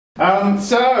Welcome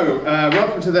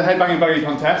to the headbanging buggy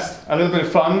contest. A little bit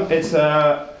of fun. It's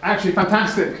actually a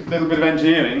fantastic little bit of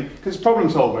engineering because it's problem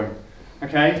solving.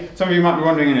 Okay, some of you might be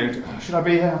wondering, should I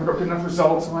be here? Have I got good enough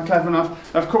results? Am I clever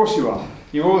enough? Of course you are.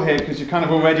 You're all here because you're kind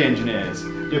of already engineers.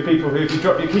 You're people who, if you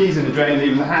drop your keys in the drain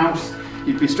leaving the house,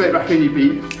 you'd be straight back in, you'd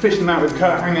be fishing them out with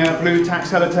coat hanger, blue tack,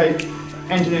 sellotape.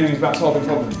 Engineering is about solving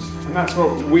problems, and that's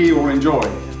what we all enjoy.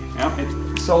 Yeah?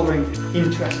 It's solving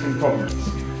interesting problems.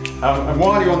 And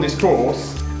while you're on this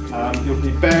course, you'll be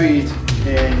buried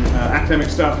in academic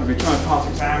stuff, you'll be trying to pass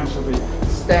exams, you'll be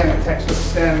staring at textbooks,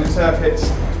 staring at circuits,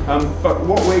 but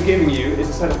what we're giving you is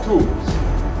a set of tools.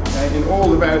 Okay? In all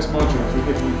the various modules, we're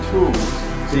giving you tools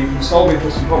so you can solve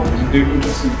interesting problems and do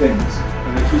interesting things.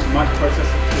 And they're choosing microprocessors,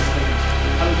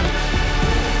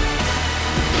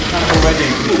 kind of already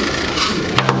engineered.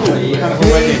 Kind of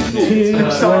already engineered.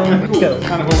 Excitement.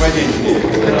 Kind of already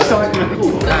engineered. Excitement.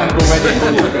 Kind of already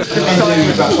engineered. Engineering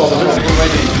is about solving kind of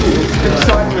already engineered.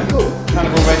 Excitement. Kind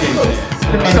of already engineered.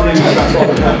 Engineering is about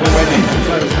solving kind of already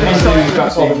engineered. Engineering is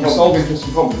about solving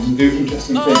interesting problems and do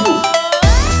interesting things.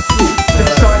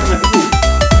 Excitement.